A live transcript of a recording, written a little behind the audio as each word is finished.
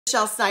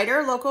Michelle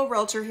Snyder, local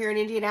realtor here in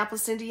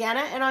Indianapolis,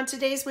 Indiana, and on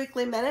today's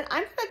Weekly Minute,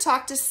 I'm going to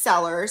talk to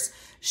sellers.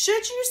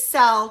 Should you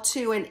sell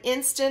to an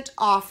instant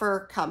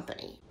offer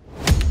company?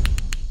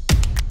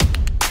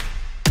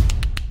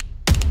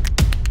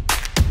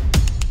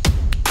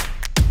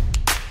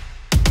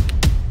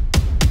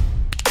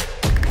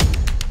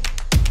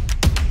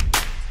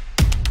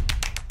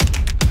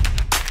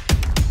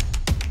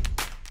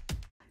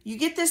 You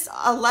get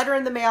a letter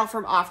in the mail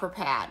from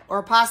OfferPad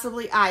or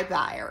possibly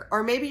iBuyer,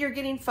 or maybe you're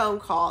getting phone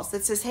calls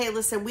that says, hey,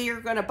 listen, we are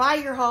going to buy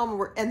your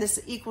home and this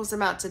equals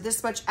amount to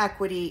this much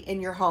equity in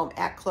your home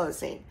at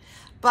closing.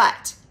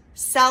 But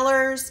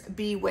sellers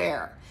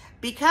beware,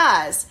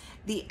 because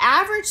the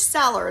average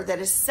seller that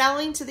is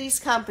selling to these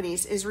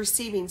companies is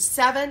receiving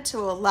 7 to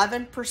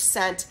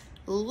 11%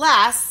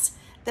 less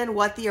than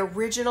what the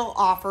original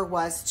offer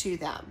was to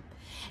them.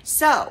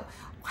 So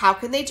how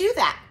can they do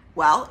that?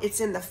 Well, it's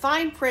in the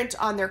fine print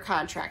on their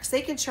contracts.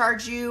 They can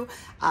charge you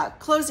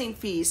closing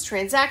fees,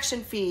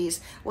 transaction fees.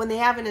 When they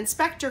have an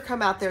inspector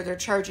come out there, they're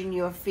charging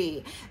you a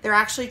fee. They're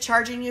actually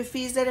charging you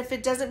fees that if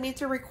it doesn't meet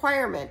the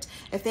requirement,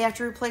 if they have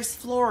to replace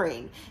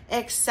flooring,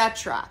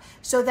 etc.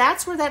 So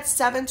that's where that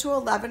 7 to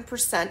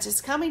 11% is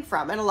coming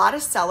from. And a lot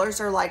of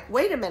sellers are like,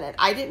 wait a minute,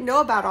 I didn't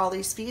know about all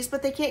these fees,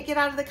 but they can't get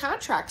out of the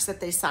contracts that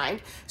they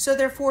signed. So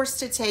they're forced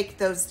to take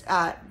those,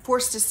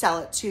 forced to sell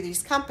it to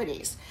these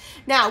companies.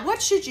 Now,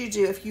 what should you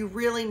do if you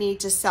really need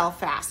to sell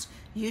fast?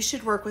 You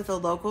should work with a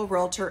local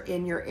realtor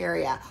in your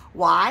area.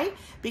 Why?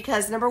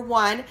 Because number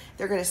one,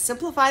 they're going to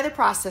simplify the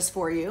process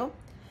for you.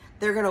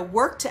 They're going to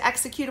work to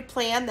execute a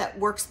plan that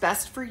works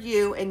best for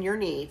you and your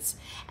needs.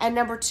 And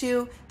number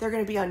two, they're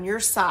going to be on your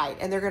side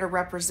and they're going to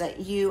represent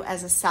you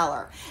as a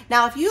seller.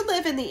 Now, if you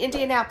live in the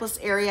Indianapolis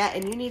area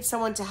and you need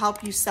someone to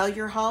help you sell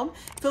your home,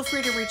 feel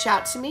free to reach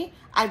out to me.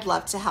 I'd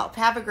love to help.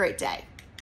 Have a great day.